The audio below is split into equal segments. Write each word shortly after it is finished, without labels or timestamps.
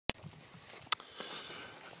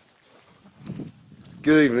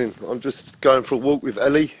Good evening. I'm just going for a walk with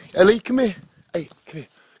Ellie. Ellie, come here. Hey, come here.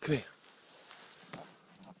 Come here.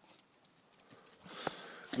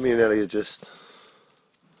 Me and Ellie are just...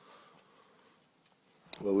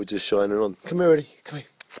 Well, we're just shining on. Come here, Ellie. Come here.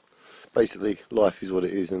 Basically, life is what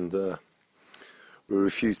it is, and we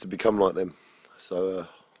refuse to become like them. So,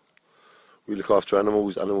 we look after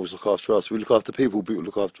animals, animals look after us. We look after people, people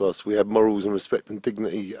look after us. We have morals and respect and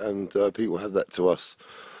dignity, and people have that to us.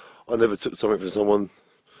 I never took something from someone.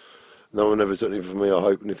 No one ever took anything from me, I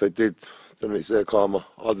hope, and if they did, then it's their karma.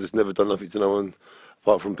 I've just never done nothing to no one,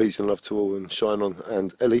 apart from peace and love to all, and shine on.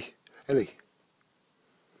 And Ellie, hey,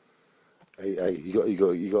 you got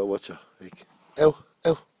to watch her. Elle.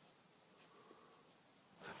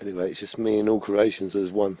 Anyway, it's just me and all creations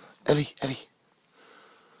as one. Ellie,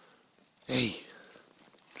 hey,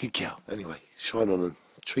 good girl. Anyway, shine on and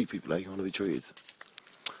treat people how you want to be treated.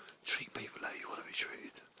 Treat people how you want to be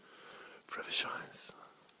treated. Forever shines.